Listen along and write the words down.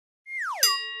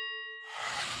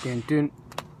Dun dun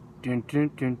dun dun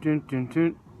dun dun dun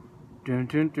dun dun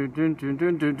dun dun dun dun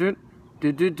dun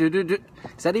dun dun.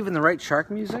 Is that even the right shark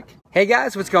music? Hey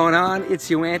guys, what's going on? It's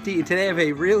Yoanti, and today I have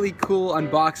a really cool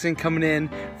unboxing coming in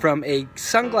from a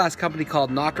sunglass company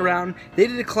called Knockaround. They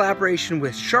did a collaboration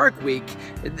with Shark Week.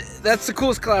 That's the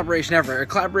coolest collaboration ever, a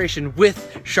collaboration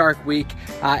with Shark Week.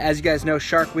 As you guys know,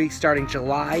 Shark Week starting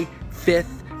July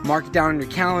 5th. Mark it down on your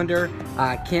calendar.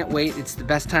 Can't wait. It's the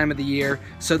best time of the year.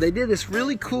 So they did this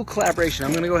really cool collaboration.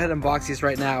 I'm going to go ahead and unbox these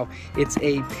right now. It's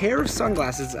a pair of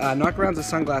sunglasses. Knockaround's a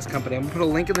sunglass company. I'm going to put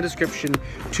a link in the description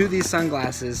to these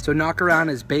sunglasses. So Knockaround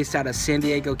is based out of San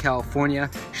Diego, California.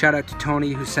 Shout out to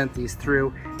Tony who sent these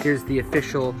through. Here's the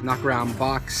official Knockaround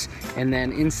box. And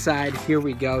then inside, here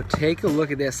we go. Take a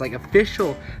look at this, like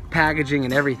official packaging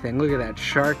and everything. Look at that,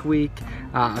 Shark Week.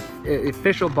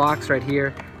 Official box right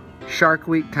here. Shark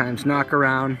Week times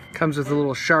Knockaround. Comes with a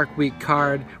little Shark Week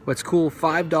card. What's cool,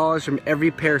 $5 from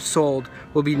every pair sold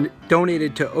will be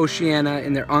donated to Oceana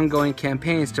in their ongoing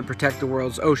campaigns to protect the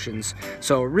world's oceans.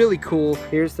 So really cool.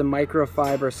 Here's the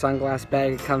microfiber sunglass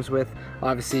bag it comes with.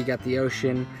 Obviously you got the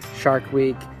ocean, Shark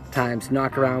Week times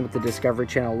Knockaround with the Discovery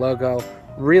Channel logo.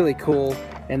 Really cool.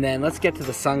 And then let's get to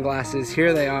the sunglasses.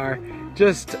 Here they are.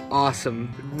 Just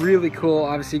awesome, really cool.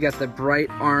 Obviously you got the bright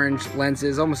orange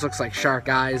lenses, almost looks like shark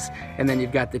eyes, and then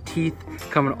you've got the teeth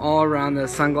coming all around the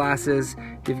sunglasses.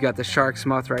 You've got the shark's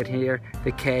mouth right here,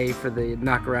 the K for the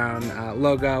Knockaround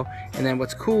logo, and then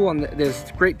what's cool,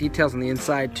 there's great details on the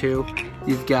inside too.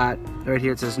 You've got, right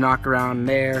here it says Knockaround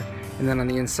there, and then on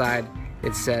the inside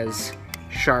it says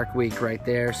Shark Week right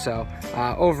there. So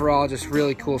overall, just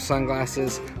really cool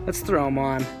sunglasses. Let's throw them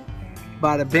on.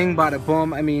 Bada bing, bada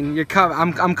boom. I mean, you're covered.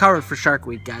 I'm covered for Shark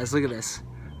Week, guys. Look at this.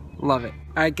 Love it.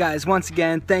 All right, guys, once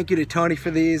again, thank you to Tony for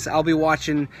these. I'll be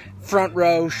watching front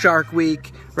row Shark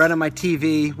Week right on my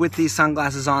TV with these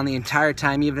sunglasses on the entire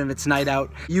time, even if it's night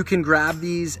out. You can grab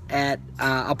these at,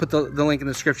 I'll put the link in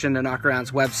the description to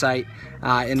Knockaround's website.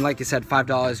 And like I said,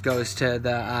 $5 goes to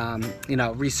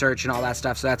the, research and all that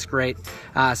stuff, so that's great.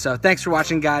 So thanks for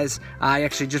watching, guys. I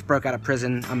actually just broke out of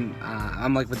prison.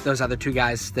 I'm like with those other two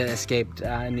guys that escaped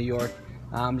in New York.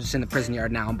 I'm just in the prison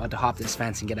yard now. I'm about to hop this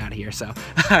fence and get out of here. So,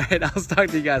 alright, I'll talk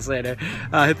to you guys later.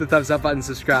 Hit the thumbs up button,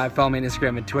 subscribe, follow me on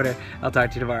Instagram and Twitter. I'll talk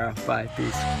to you tomorrow. Bye.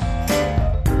 Peace.